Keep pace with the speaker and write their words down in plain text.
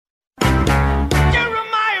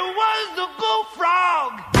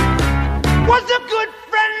good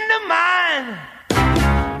friend of mine.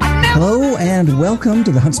 Hello and welcome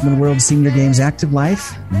to the Huntsman World Senior Games Active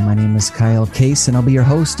Life. My name is Kyle Case and I'll be your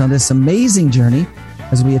host on this amazing journey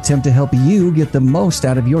as we attempt to help you get the most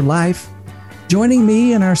out of your life. Joining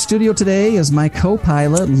me in our studio today is my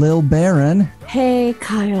co-pilot, Lil Barron. Hey,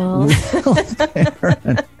 Kyle. Lil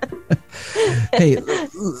Barron. Hey,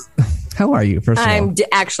 how are you, first of all? I'm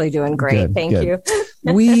actually doing great. Thank you.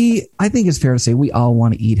 I think it's fair to say we all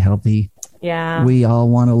want to eat healthy. Yeah. We all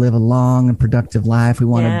want to live a long and productive life. We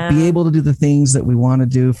want to be able to do the things that we want to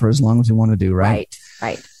do for as long as we want to do, right?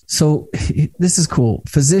 Right. So this is cool.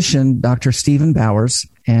 Physician Dr. Stephen Bowers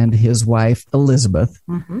and his wife, Elizabeth,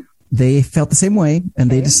 they felt the same way, and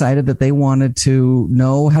they decided that they wanted to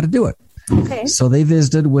know how to do it. Okay. So they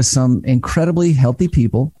visited with some incredibly healthy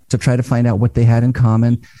people to try to find out what they had in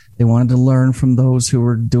common. They wanted to learn from those who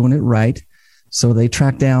were doing it right. So they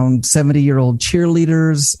tracked down 70-year-old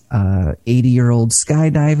cheerleaders, 80-year-old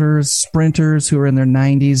skydivers, sprinters who are in their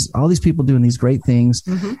 90s, all these people doing these great things,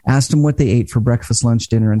 asked them what they ate for breakfast, lunch,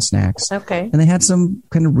 dinner, and snacks. Okay. And they had some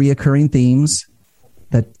kind of reoccurring themes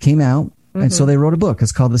that came out. And so they wrote a book.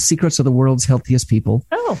 It's called The Secrets of the World's Healthiest People.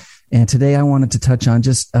 Oh. And today I wanted to touch on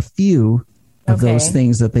just a few of those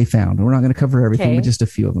things that they found. We're not going to cover everything, but just a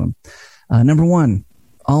few of them. Number one,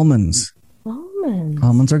 almonds.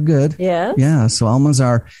 Almonds are good. Yes. Yeah. So almonds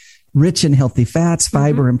are rich in healthy fats,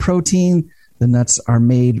 fiber, and protein. The nuts are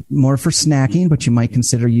made more for snacking, but you might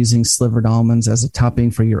consider using slivered almonds as a topping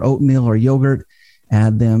for your oatmeal or yogurt.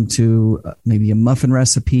 Add them to maybe a muffin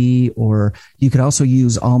recipe, or you could also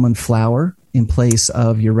use almond flour in place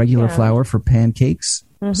of your regular flour for pancakes.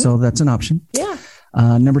 So that's an option. Yeah.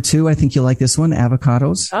 Number two, I think you'll like this one,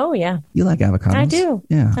 avocados. Oh, yeah. You like avocados? I do.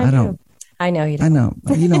 Yeah, I don't. I know you don't. I know.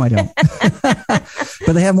 You know I don't.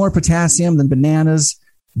 But they have more potassium than bananas.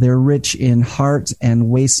 They're rich in heart and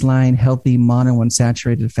waistline, healthy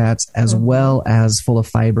monounsaturated fats, as well as full of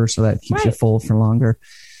fiber, so that keeps you full for longer.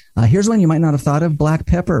 Here's one you might not have thought of, black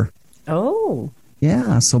pepper. Oh.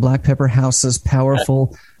 Yeah, so black pepper houses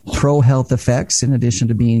powerful pro-health effects. In addition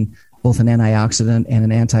to being both an antioxidant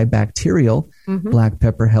and an antibacterial, black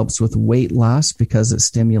pepper helps with weight loss because it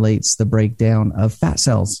stimulates the breakdown of fat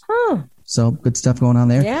cells. So good stuff going on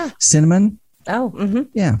there. Yeah. Cinnamon. Oh,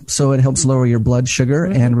 Yeah, so it helps lower your blood sugar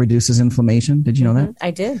and reduces inflammation. Did you know that?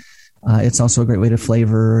 I did. It's also a great way to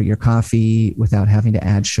flavor your coffee without having to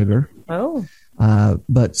add sugar. Oh.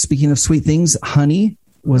 But speaking of sweet things, honey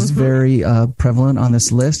was very prevalent on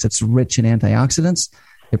this list. It's rich in antioxidants.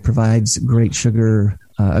 It provides a great sugar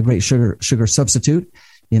substitute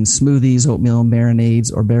in smoothies, oatmeal, marinades,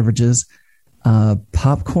 or beverages.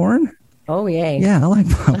 Popcorn. Oh, yay. Yeah, I like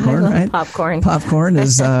popcorn, right? Popcorn. Popcorn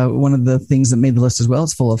is one of the things that made the list as well.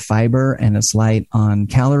 It's full of fiber and it's light on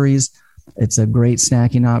calories. It's a great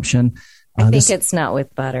snacking option. I think it's not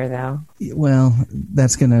with butter, though. Well,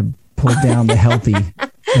 that's going to pull down the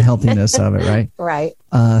healthiness of it, right? Right.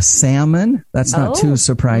 Salmon, that's not too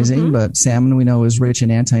surprising, but salmon we know is rich in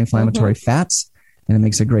anti-inflammatory fats, and it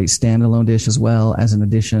makes a great standalone dish as well as an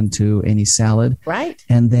addition to any salad. Right.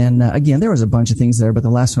 And then, again, there was a bunch of things there, but the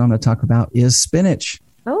last one I'm going to talk about is spinach.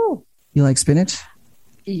 Oh. You like spinach?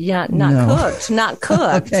 Yeah, not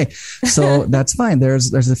cooked. Okay, so that's fine. There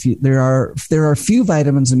are a few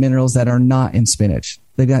vitamins and minerals that are not in spinach.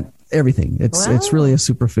 They got everything. It's really a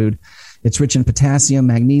superfood. It's rich in potassium,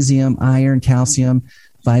 magnesium, iron, calcium,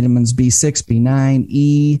 vitamins B6, B9,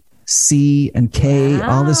 E, C, and K,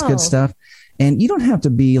 all this good stuff. And you don't have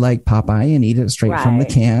to be like Popeye and eat it straight from the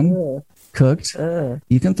can, cooked.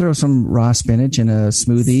 You can throw some raw spinach in a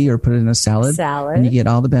smoothie or put it in a salad. And you get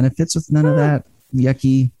all the benefits with none of that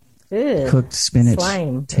yucky cooked spinach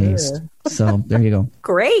taste. So there you go.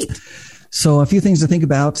 Great. So a few things to think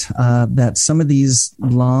about that some of these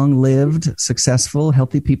long-lived, successful,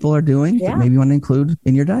 healthy people are doing that maybe you want to include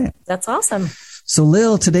in your diet. That's awesome. So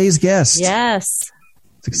Lil, today's guest. Yes.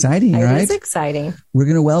 It's exciting, right? It is exciting. We're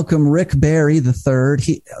going to welcome Rick Barry III.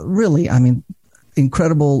 He really,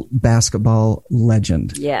 incredible basketball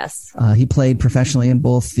legend. Yes. He played professionally in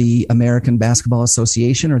both the American Basketball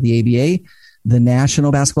Association, or the ABA, the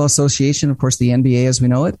National Basketball Association, of course, the NBA as we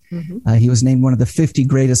know it. He was named one of the 50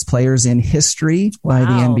 greatest players in history by the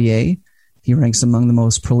NBA. He ranks among the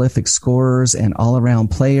most prolific scorers and all-around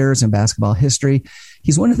players in basketball history.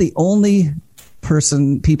 He's one of the only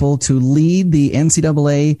people to lead the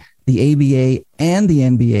NCAA, the ABA, and the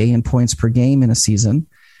NBA in points per game in a season.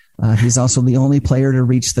 He's also the only player to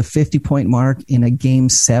reach the 50-point mark in a Game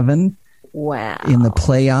 7 Wow. in the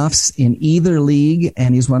playoffs in either league.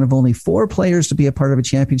 And he's one of only 4 players to be a part of a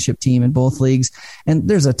championship team in both leagues. And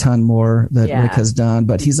there's a ton more that Rick has done.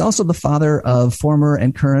 But he's also the father of former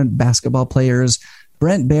and current basketball players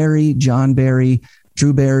Brent Barry, John Barry,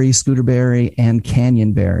 Drew Barry, Scooter Barry, and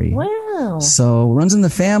Canyon Barry. Wow. So runs in the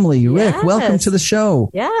family. Rick, welcome to the show.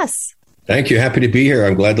 Yes. Thank you. Happy to be here.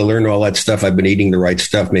 I'm glad to learn all that stuff. I've been eating the right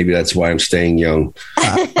stuff. Maybe that's why I'm staying young.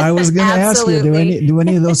 I was going to ask you, do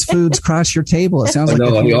any of those foods cross your table? It sounds like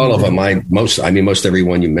all of them. Most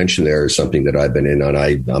everyone you mentioned there is something that I've been in on.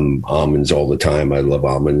 I'm almonds all the time. I love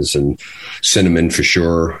almonds and cinnamon for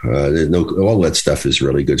sure. All that stuff is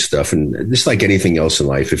really good stuff. And just like anything else in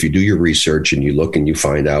life, if you do your research and you look and you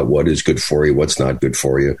find out what is good for you, what's not good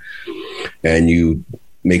for you, and you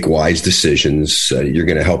make wise decisions, you're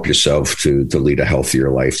going to help yourself to lead a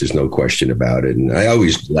healthier life. There's no question about it. And I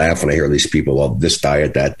always laugh when I hear these people, well, this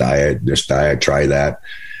diet, that diet, this diet, try that.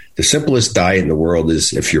 The simplest diet in the world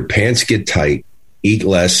is if your pants get tight, eat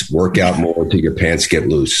less, work out more until your pants get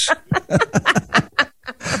loose.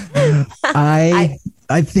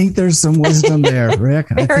 I think there's some wisdom there, Rick.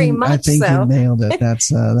 I think you nailed it. That's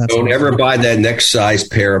don't ever buy that next size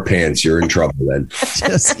pair of pants. You're in trouble then.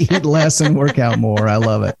 Just eat less and work out more. I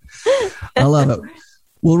love it.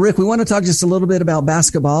 Well, Rick, we want to talk just a little bit about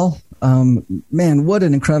basketball. Man, what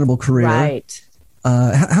an incredible career. Right.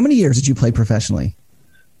 How many years did you play professionally?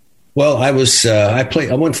 Well, I went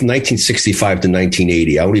from 1965 to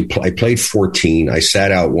 1980. I played 14. I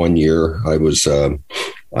sat out 1 year.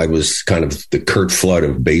 I was kind of the Curt Flood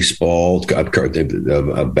of baseball,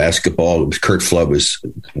 of basketball. Curt Flood was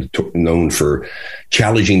known for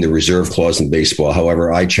challenging the reserve clause in baseball.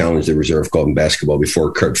 However, I challenged the reserve clause in basketball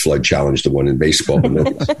before Curt Flood challenged the one in baseball.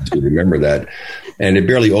 Remember that. And it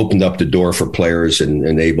barely opened up the door for players and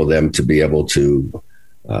enabled them to be able to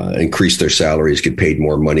increase their salaries, get paid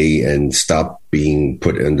more money, and stop being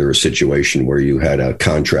put under a situation where you had a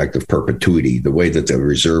contract of perpetuity. The way that the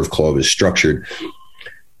reserve clause is structured,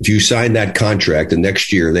 if you sign that contract, the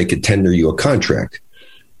next year they could tender you a contract.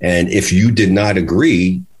 And if you did not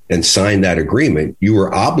agree and sign that agreement, you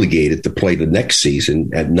were obligated to play the next season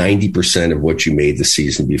at 90% of what you made the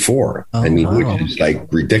season before. Which is like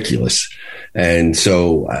ridiculous. And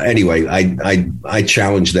so anyway, I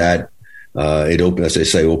challenged that. It opened, as I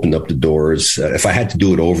say, opened up the doors. If I had to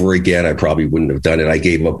do it over again, I probably wouldn't have done it. I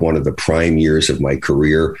gave up one of the prime years of my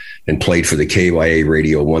career and played for the KYA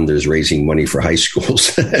Radio Wonders, raising money for high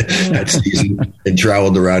schools that season, and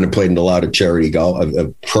traveled around and played in a lot of charity golf,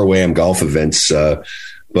 pro-am golf events.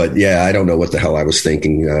 But yeah, I don't know what the hell I was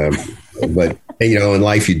thinking. But in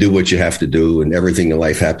life, you do what you have to do, and everything in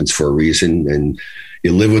life happens for a reason. And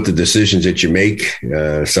you live with the decisions that you make.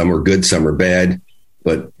 Some are good, some are bad.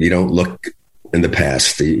 But you don't look in the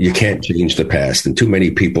past. You can't change the past. And too many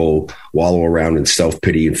people wallow around in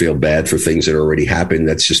self-pity and feel bad for things that already happened.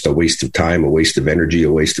 That's just a waste of time, a waste of energy,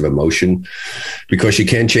 a waste of emotion, because you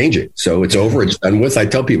can't change it. So it's over. It's done with. I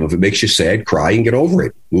tell people, if it makes you sad, cry and get over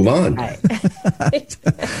it. Move on.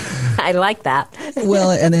 I like that.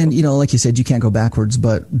 Well, and then, like you said, you can't go backwards,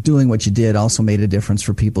 but doing what you did also made a difference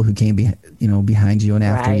for people who came behind you and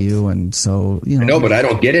after you. And so, No, but I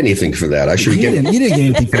don't get anything for that. You didn't get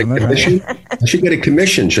anything from it, right? I should get a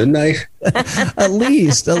commission, shouldn't I? At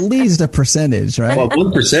least a percentage, right? Well,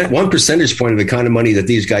 1 percentage point of the kind of money that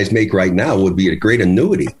these guys make right now would be a great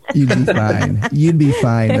annuity. You'd be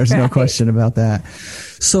fine. There's no question about that.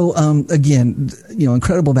 So, again,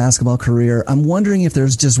 incredible basketball career. I'm wondering if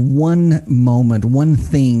there's just one moment, one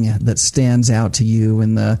thing that stands out to you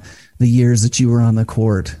in the years that you were on the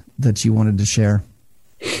court that you wanted to share.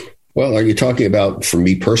 Well, are you talking about for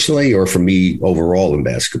me personally or for me overall in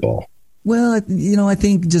basketball? Well, I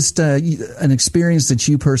think just an experience that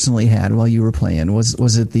you personally had while you were playing. Was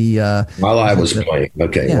it the while I was playing?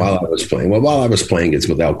 Okay, yeah. While I was playing. Well, while I was playing, it's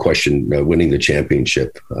without question winning the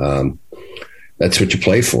championship. That's what you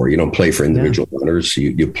play for. You don't play for individual honors.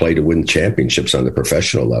 You play to win championships on the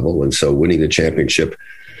professional level. And so winning the championship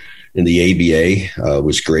in the ABA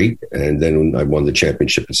was great. And then I won the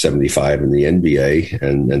championship in 75 in the NBA.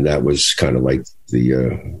 And that was kind of like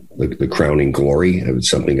the crowning glory. It was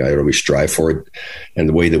something I always strive for. And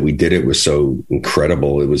the way that we did it was so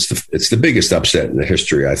incredible. It's the biggest upset in the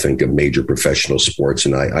history, I think, of major professional sports.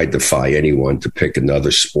 And I defy anyone to pick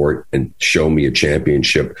another sport and show me a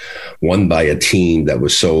championship won by a team that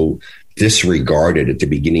was so disregarded at the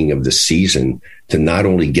beginning of the season to not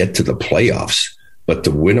only get to the playoffs, but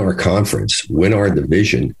to win our conference, win our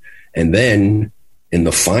division. And then in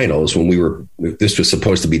the finals, this was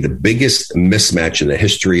supposed to be the biggest mismatch in the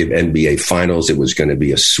history of NBA finals. It was going to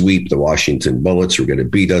be a sweep. The Washington Bullets were going to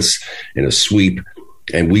beat us in a sweep.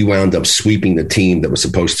 and we wound up sweeping the team that was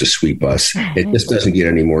supposed to sweep us. It just doesn't get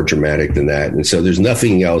any more dramatic than that. And so there's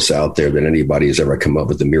nothing else out there that anybody has ever come up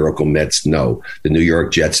with. The Miracle Mets, no. The New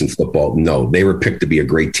York Jets in football, no. They were picked to be a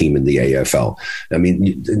great team in the AFL. I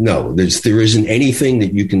mean, no, there isn't anything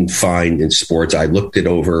that you can find in sports. I looked it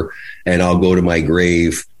over, and I'll go to my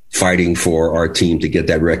grave fighting for our team to get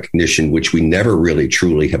that recognition, which we never really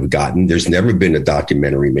truly have gotten. There's never been a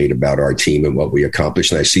documentary made about our team and what we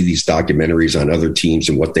accomplished. And I see these documentaries on other teams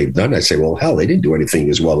and what they've done. I say, well, hell, they didn't do anything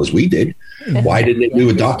as well as we did. Why didn't they do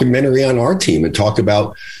a documentary on our team and talk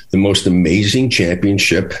about the most amazing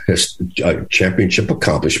championship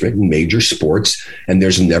accomplishment in major sports? And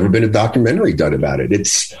there's never been a documentary done about it.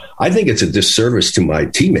 I think it's a disservice to my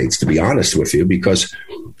teammates, to be honest with you, because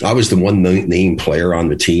I was the one named player on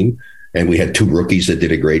the team, and we had 2 rookies that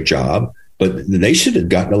did a great job, but they should have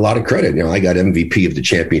gotten a lot of credit. You know, I got MVP of the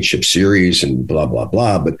championship series and blah, blah,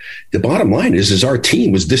 blah. But the bottom line is our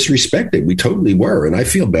team was disrespected. We totally were. And I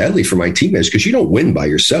feel badly for my teammates, because you don't win by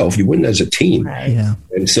yourself. You win as a team. Right. Yeah.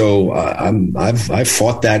 And so I've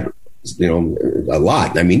fought that, a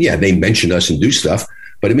lot. I mean, yeah, they mention us and do stuff.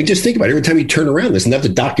 But I mean, just think about it. Every time you turn around, there's another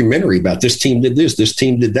documentary about this team did this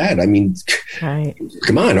team did that. I mean, right.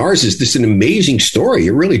 Come on, ours is this an amazing story.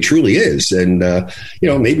 It really, truly is. And,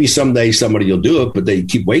 maybe someday somebody will do it, but they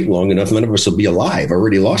keep waiting long enough. None of us will be alive. I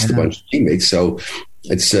already lost a bunch of teammates. So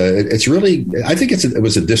it's really, I think it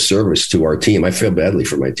was a disservice to our team. I feel badly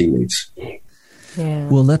for my teammates. Yeah.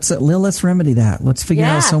 Well, let's remedy that. Let's figure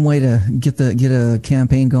out some way to get a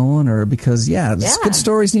campaign going, because good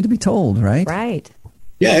stories need to be told, right? Right.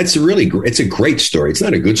 Yeah, it's a great story. It's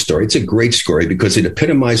not a good story. It's a great story because it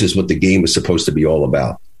epitomizes what the game is supposed to be all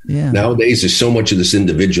about. Yeah. Nowadays, there's so much of this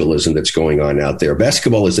individualism that's going on out there.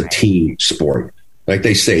 Basketball is a team sport. Like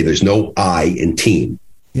they say, there's no I in team.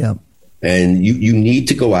 Yeah. And you need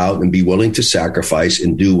to go out and be willing to sacrifice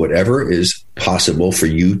and do whatever is possible for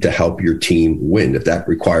you to help your team win. If that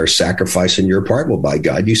requires sacrifice on your part, well, by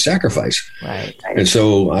God, you sacrifice. Right. And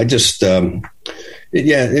so I just...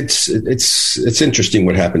 it's interesting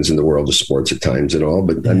what happens in the world of sports at times and all.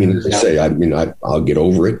 But I mean, as I say, I'll get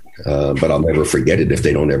over it, but I'll never forget it if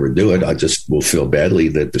they don't ever do it. I just will feel badly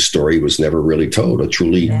that the story was never really told. A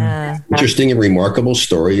truly interesting and remarkable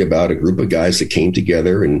story about a group of guys that came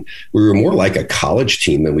together, and we were more like a college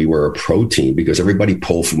team than we were a pro team because everybody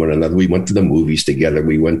pulled from one another. We went to the movies together.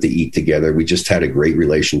 We went to eat together. We just had a great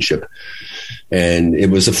relationship. And it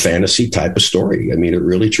was a fantasy type of story. I mean, it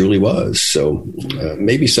really, truly was. So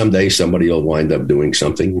maybe someday somebody will wind up doing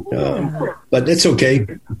something. But it's okay.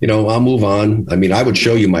 I'll move on. I mean, I would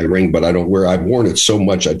show you my ring, but I don't wear. I've worn it so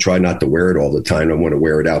much. I try not to wear it all the time. I want to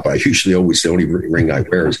wear it out. But I usually always, the only ring I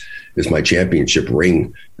wear is my championship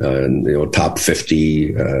ring, top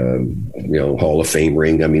 50, Hall of Fame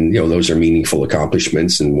ring. I mean, those are meaningful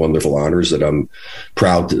accomplishments and wonderful honors that I'm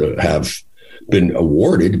proud to have been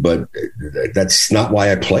awarded, but that's not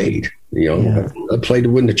why I played. I played to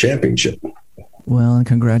win the championship. Well, and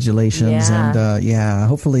congratulations. Yeah. And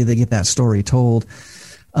hopefully they get that story told.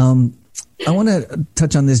 I want to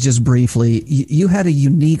touch on this just briefly. You had a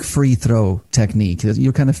unique free throw technique.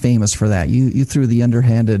 You're kind of famous for that. You threw the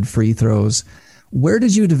underhanded free throws. Where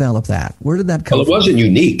did you develop that? Where did that come from? Well, it wasn't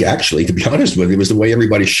unique, actually, to be honest with you. It was the way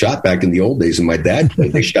everybody shot back in the old days. And my dad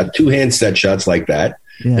played. They shot 2-hand set shots like that.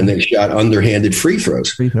 Yeah. And they shot underhanded free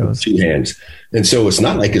throws. 2 hands. And so it's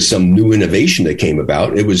not like it's some new innovation that came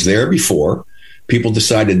about. It was there before. People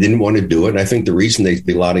decided they didn't want to do it. And I think the reason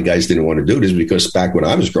a lot of guys didn't want to do it is because back when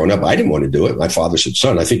I was growing up, I didn't want to do it. My father said,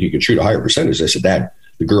 son, I think you could shoot a higher percentage. I said, Dad,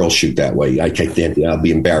 the girls shoot that way. I can't, I'll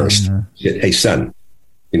be embarrassed. He said, hey, son,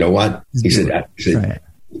 you know what? He said,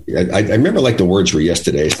 I remember like the words were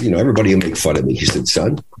yesterday. Everybody will make fun of me. He said,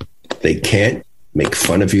 son, they can't make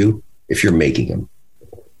fun of you if you're making them.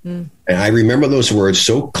 And I remember those words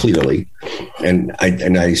so clearly, and I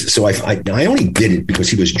only did it because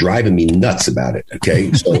he was driving me nuts about it.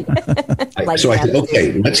 Okay, so I said,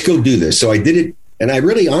 okay, let's go do this. So I did it, and I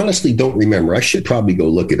really honestly don't remember. I should probably go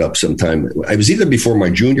look it up sometime. It was either before my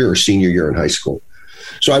junior or senior year in high school.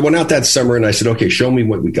 So I went out that summer and I said, okay, show me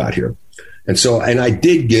what we got here. And I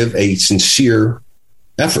did give a sincere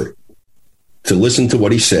effort to listen to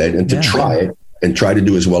what he said and to try it and try to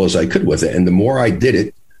do as well as I could with it. And the more I did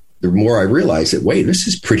it, the more I realized that, wait, this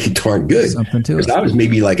is pretty darn good. Because I was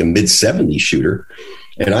maybe like a mid-70s shooter.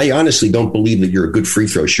 And I honestly don't believe that you're a good free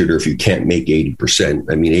throw shooter if you can't make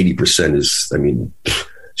 80%. I mean, 80% is, it's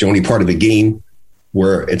the only part of the game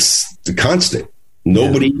where it's the constant.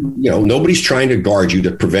 Nobody's trying to guard you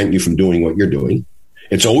to prevent you from doing what you're doing.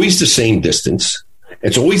 It's always the same distance.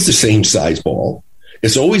 It's always the same size ball.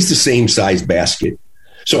 It's always the same size basket.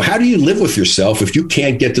 So how do you live with yourself if you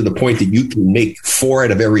can't get to the point that you can make 4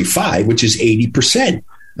 out of every 5, which is 80%?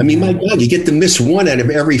 I mean, my God, you get to miss 1 out of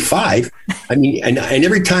every 5. I mean, and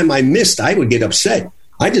every time I missed, I would get upset.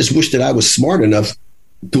 I just wish that I was smart enough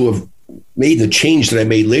to have made the change that I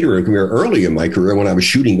made later in career, early in my career, when I was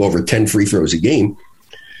shooting over 10 free throws a game.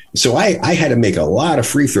 So I had to make a lot of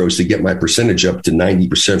free throws to get my percentage up to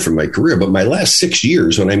 90% for my career. But my last 6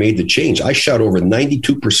 years, when I made the change, I shot over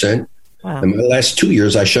 92%. Wow. In my last 2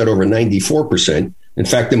 years, I shot over 94%. In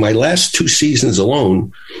fact, in my last 2 seasons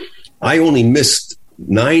alone, I only missed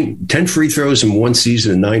 10 free throws in one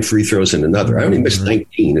season and 9 free throws in another. I only missed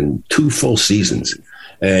 19 in 2 full seasons.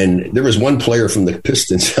 And there was one player from the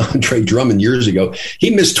Pistons, Andre Drummond, years ago. He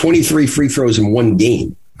missed 23 free throws in one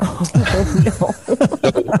game. Oh, no.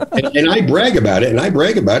 and I brag about it. And I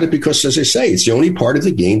brag about it because, as I say, it's the only part of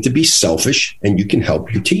the game to be selfish and you can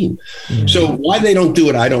help your team. Mm-hmm. So why they don't do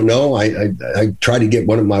it, I don't know. I tried to get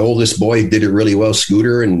one of my oldest boy, did it really well,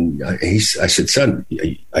 Scooter. And I said, son,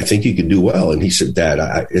 I think you can do well. And he said, Dad,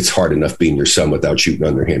 it's hard enough being your son without shooting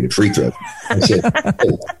underhanded free throws. I said,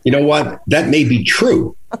 hey, you know what? That may be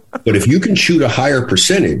true. But if you can shoot a higher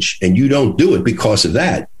percentage and you don't do it because of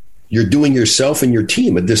that, you're doing yourself and your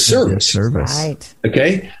team a disservice. Right.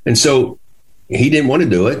 Okay. And so he didn't want to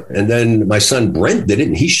do it. And then my son Brent did it,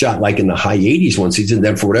 and he shot like in the high 80s one season.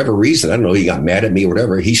 Then for whatever reason, I don't know, he got mad at me or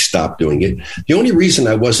whatever, he stopped doing it. The only reason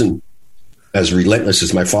I wasn't as relentless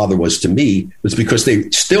as my father was to me was because they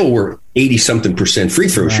still were 80-something% free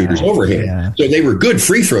throw shooters overhand. Yeah. So they were good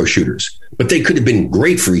free throw shooters, but they could have been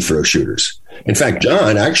great free throw shooters. In fact,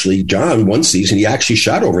 John, one season, he actually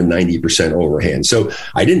shot over 90% overhand. So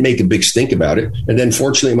I didn't make a big stink about it. And then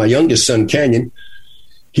fortunately, my youngest son, Canyon,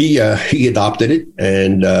 he adopted it.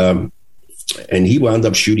 And he wound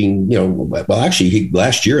up shooting,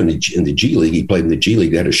 last year in the G League, he played in the G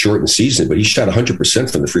League. They had a shortened season, but he shot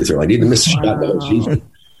 100% from the free throw line. He didn't miss a shot the whole season.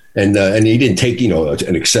 And he didn't take,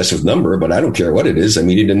 an excessive number, but I don't care what it is. I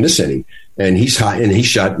mean, he didn't miss any. And he's high, and he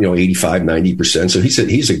shot, 85, 90%. So he said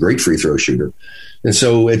he's a great free throw shooter. And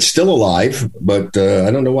so it's still alive, but I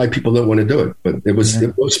don't know why people don't want to do it. But it was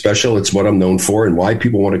special. It's what I'm known for. And why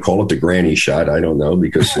people want to call it the granny shot, I don't know,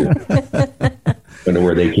 because I don't know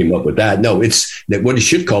where they came up with that. No, it's that what it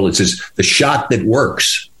should call it is the shot that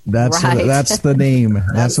works. That's the name.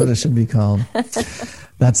 That's what it should be called.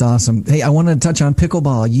 That's awesome. Hey, I wanted to touch on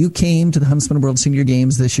pickleball. You came to the Huntsman World Senior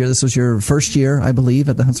Games this year. This was your first year, I believe,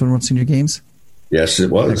 at the Huntsman World Senior Games. Yes,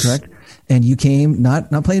 it was. Is that correct? And you came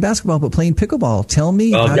not playing basketball, but playing pickleball. Tell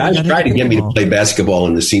me. Well, guys tried to get me to play basketball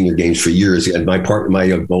in the senior games for years. And my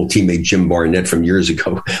old teammate Jim Barnett from years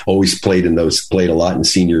ago always played a lot in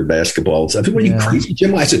senior basketball. So I said, "What are you crazy,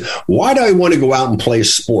 Jim?" I said, "Why do I want to go out and play a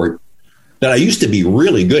sport that I used to be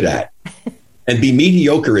really good at and be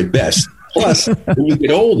mediocre at best?" Plus, when you get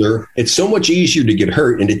older, it's so much easier to get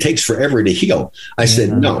hurt and it takes forever to heal. I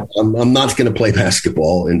said, no, I'm not going to play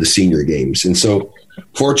basketball in the senior games. And so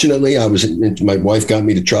fortunately, my wife got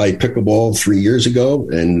me to try pickleball 3 years ago,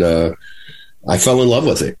 and I fell in love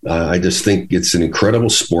with it. I just think it's an incredible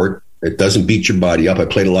sport. It doesn't beat your body up. I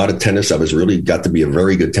played a lot of tennis. I was really got to be a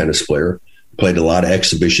very good tennis player. Played a lot of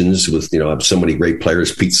exhibitions with, so many great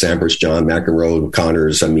players, Pete Sampras, John McEnroe,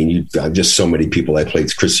 Connors. I mean, just so many people. I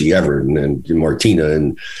played Chrissy Everett and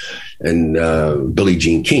Martina and Billie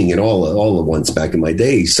Jean King and all the ones back in my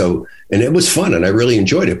day. So, and it was fun and I really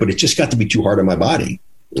enjoyed it, but it just got to be too hard on my body.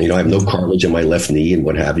 I have no cartilage in my left knee and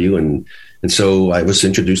what have you. And so I was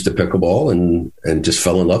introduced to pickleball and just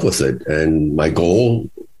fell in love with it. And my goal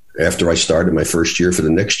after I started my first year for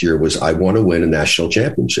the next year was I want to win a national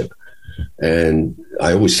championship. And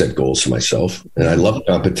I always set goals for myself. And I love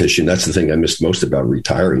competition. That's the thing I missed most about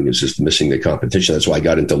retiring is just missing the competition. That's why I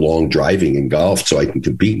got into long driving and golf so I can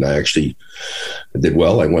compete. And I actually did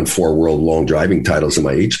well. I won 4 world long driving titles in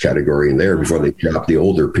my age category in there before they dropped the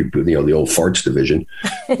older people, the old farts division,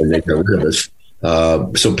 and they got rid of us.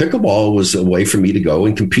 So pickleball was a way for me to go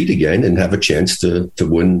and compete again and have a chance to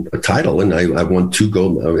win a title. And I won 2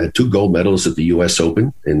 gold medals at the U.S.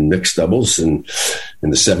 Open in mixed doubles and in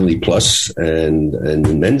the 70 plus and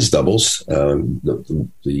in men's doubles.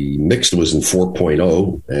 The mixed was in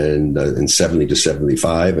 4.0 and in 70 to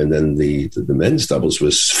 75. And then the men's doubles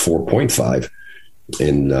was 4.5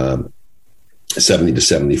 in 70 to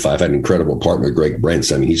 75. I had an incredible partner, Greg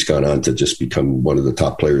Brentz. I mean, he's gone on to just become one of the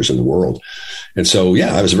top players in the world. And so,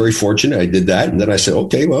 I was very fortunate. I did that. And then I said,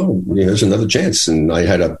 okay, well, here's another chance. And I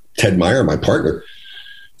had Ted Meyer, my partner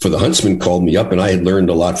for the Huntsman, called me up, and I had learned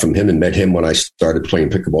a lot from him and met him when I started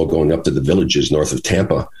playing pickleball going up to the Villages north of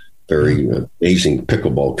Tampa very amazing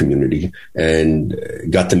pickleball community, and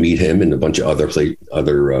got to meet him and a bunch of other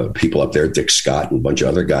people up there, Dick Scott and a bunch of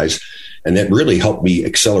other guys. And that really helped me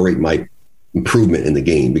accelerate my improvement in the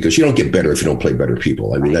game, because you don't get better if you don't play better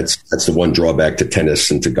people. I mean, that's the one drawback to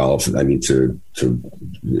tennis and to golf. I mean, to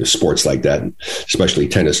sports like that, especially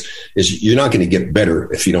tennis, is you're not going to get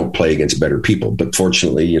better if you don't play against better people. But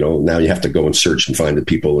fortunately, now you have to go and search and find the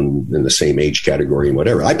people in the same age category and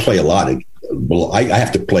whatever. I play a lot. I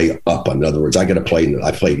have to play up. In other words, I play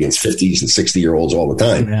against 50s and 60-year-olds all the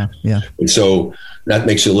time. Yeah. And so that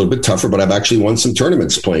makes it a little bit tougher, but I've actually won some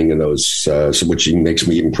tournaments playing in those, which makes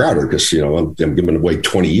me even prouder, because, I'm giving away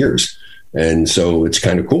 20 years. And so it's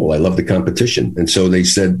kind of cool. I love the competition. And so they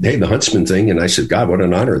said, hey, the Huntsman thing. And I said, God, what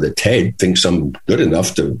an honor that Ted thinks I'm good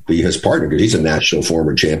enough to be his partner, because he's a national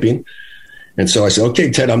former champion. And so I said,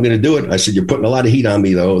 okay, Ted, I'm going to do it. I said, you're putting a lot of heat on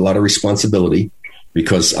me, though, a lot of responsibility,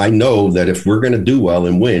 because I know that if we're going to do well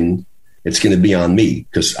and win, it's going to be on me,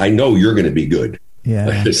 because I know you're going to be good. Yeah.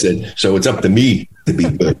 Like I said, so it's up to me to be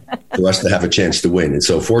good, for us to have a chance to win. And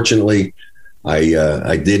so fortunately,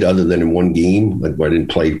 I did, other than in one game. I didn't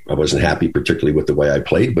play. I wasn't happy particularly with the way I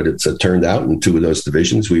played, but it's turned out in two of those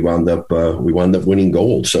divisions, we wound up winning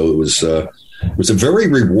gold. So it was a very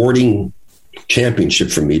rewarding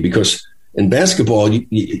championship for me, because in basketball,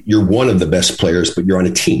 you're one of the best players, but you're on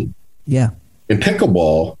a team. Yeah. In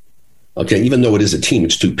pickleball, okay, even though it is a team,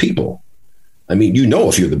 it's two people. I mean,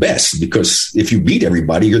 if you're the best, because if you beat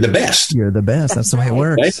everybody, you're the best. You're the best. That's the way it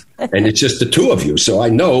works. Right? And it's just the two of you. So I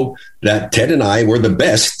know that Ted and I were the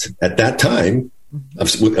best at that time.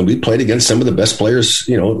 And we played against some of the best players,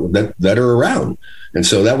 that are around. And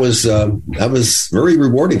so that was very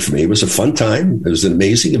rewarding for me. It was a fun time. It was an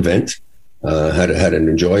amazing event. Had an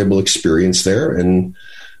enjoyable experience there. And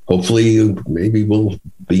hopefully maybe we'll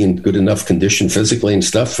be in good enough condition physically and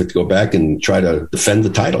stuff to go back and try to defend the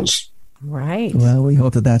titles. Right. Well, we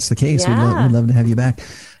hope that that's the case. Yeah. We'd love to have you back.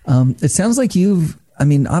 It sounds like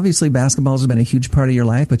obviously basketball has been a huge part of your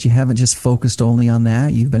life, but you haven't just focused only on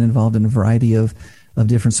that. You've been involved in a variety of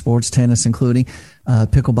different sports, tennis including,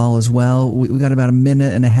 pickleball as well. We got about a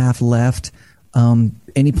minute and a half left.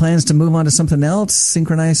 Any plans to move on to something else?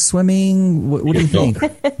 Synchronized swimming? What do you think?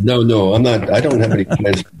 No, I'm not. I don't have any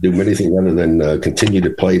plans to do anything other than continue to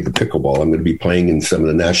play the pickleball. I'm going to be playing in some of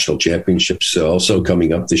the national championships also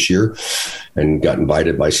coming up this year, and got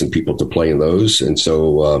invited by some people to play in those. And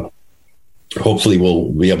so hopefully we'll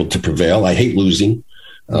be able to prevail. I hate losing.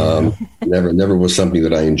 Never was something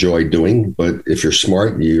that I enjoyed doing, but if you're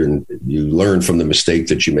smart, you learn from the mistake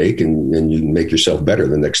that you make, and you make yourself better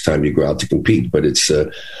the next time you go out to compete. But it's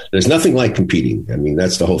there's nothing like competing. I mean,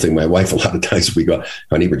 that's the whole thing. My wife, a lot of times we go,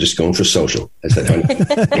 honey, we're just going for social. I said,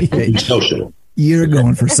 honey, social. You're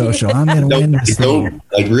going for social. I'm going to win this thing.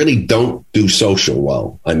 I really don't do social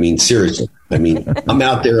well. I mean, seriously. I mean, I'm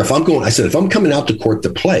out there. If I'm coming out to court to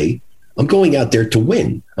play, I'm going out there to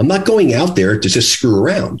win. I'm not going out there to just screw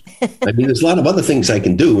around. I mean, there's a lot of other things I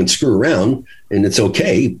can do and screw around, and it's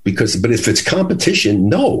okay but if it's competition,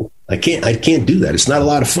 no, I can't do that. It's not a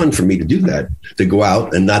lot of fun for me to do that, to go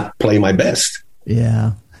out and not play my best.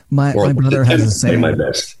 Yeah. My brother has a saying. Play my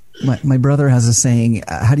best. My brother has a saying,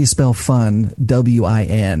 how do you spell fun?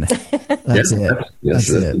 W-I-N. That's it. Yes,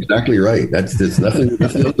 that's exactly right. There's nothing,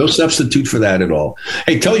 no substitute for that at all.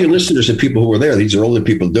 Hey, tell your listeners and people who are there, these are older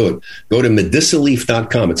people, do it. Go to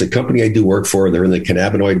MediciLeaf.com. It's a company I do work for. They're in the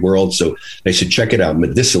cannabinoid world, so they should check it out.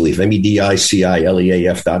 MediciLeaf,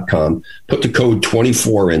 MEDICILEAF.com. Put the code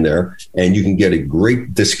 24 in there, and you can get a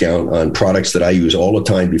great discount on products that I use all the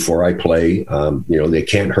time before I play. They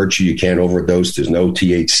can't hurt you. You can't overdose. There's no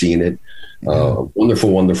THC in it. Wonderful,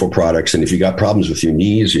 wonderful products. And if you got problems with your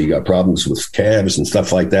knees or you got problems with calves and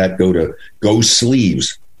stuff like that, go to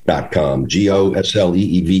GoSleeves.com,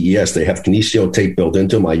 GOSLEEVES. They have kinesio tape built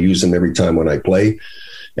into them. I use them every time when I play.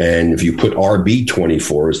 And if you put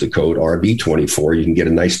RB24 as the code, RB24, you can get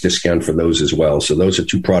a nice discount for those as well. So those are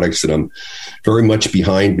two products that I'm very much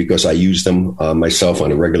behind, because I use them myself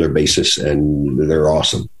on a regular basis, and they're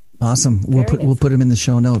awesome. Awesome. We'll put them in the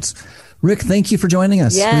show notes. Rick, thank you for joining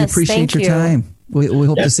us. Yes, we appreciate your time. We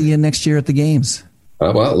hope to see you next year at the games.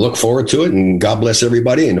 Well, look forward to it, and God bless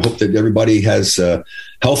everybody, and hope that everybody has a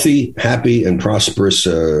healthy, happy, and prosperous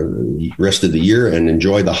rest of the year, and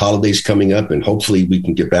enjoy the holidays coming up, and hopefully we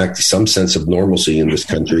can get back to some sense of normalcy in this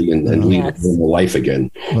country and lead a normal life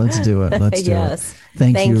again. Let's do it. Let's do it. Yes.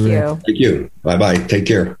 Thank you, Rick. Thank you. Bye-bye. Take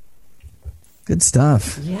care. Good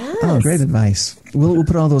stuff. Yes. Oh, great advice. We'll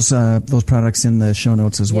put all those products in the show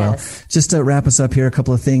notes as well. Yes. Just to wrap us up here, a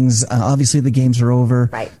couple of things. Obviously, the games are over,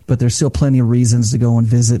 right, but there's still plenty of reasons to go and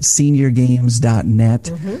visit seniorgames.net.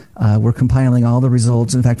 Mm-hmm. We're compiling all the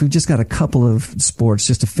results. In fact, we've just got a couple of sports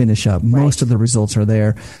just to finish up. Most of the results are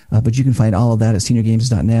there, but you can find all of that at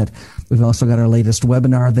seniorgames.net. We've also got our latest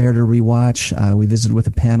webinar there to rewatch. We visited with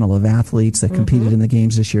a panel of athletes that competed in the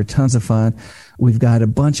games this year. Tons of fun. We've got a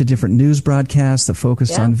bunch of different news broadcasts that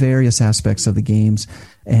focus on various aspects of the games,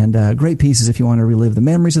 and great pieces if you want to relive the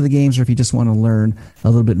memories of the games or if you just want to learn a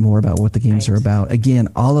little bit more about what the games are about. Again,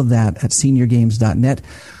 all of that at seniorgames.net.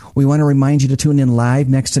 We want to remind you to tune in live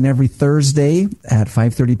next and every Thursday at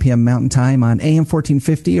 5:30 p.m. Mountain Time on AM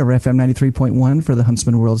 1450 or FM 93.1 for the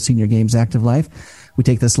Huntsman World Senior Games Active Life. We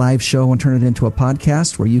take this live show and turn it into a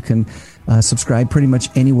podcast where you can subscribe pretty much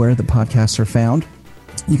anywhere the podcasts are found.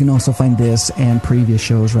 You can also find this and previous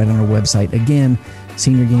shows right on our website. Again,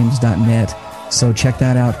 seniorgames.net. So check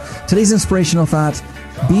that out. Today's inspirational thought: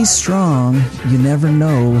 be strong. You never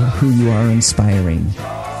know who you are inspiring.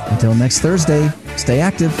 Until next Thursday, stay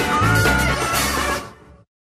active.